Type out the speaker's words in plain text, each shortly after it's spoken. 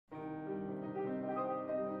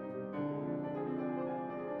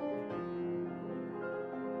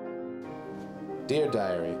Dear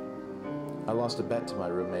Diary, I lost a bet to my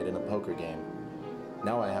roommate in a poker game.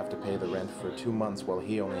 Now I have to pay the rent for 2 months while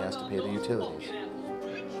he only has to pay the utilities.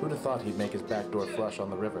 Who'd have thought he'd make his backdoor flush on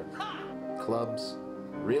the river? Clubs?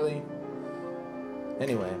 Really?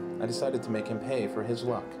 Anyway, I decided to make him pay for his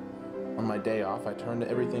luck. On my day off, I turned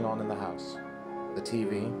everything on in the house. The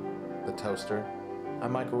TV, the toaster, I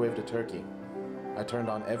microwaved a turkey. I turned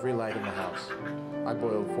on every light in the house. I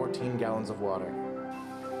boiled 14 gallons of water.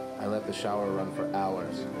 I let the shower run for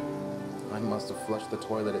hours. I must have flushed the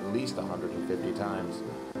toilet at least 150 times.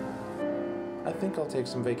 I think I'll take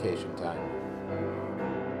some vacation time.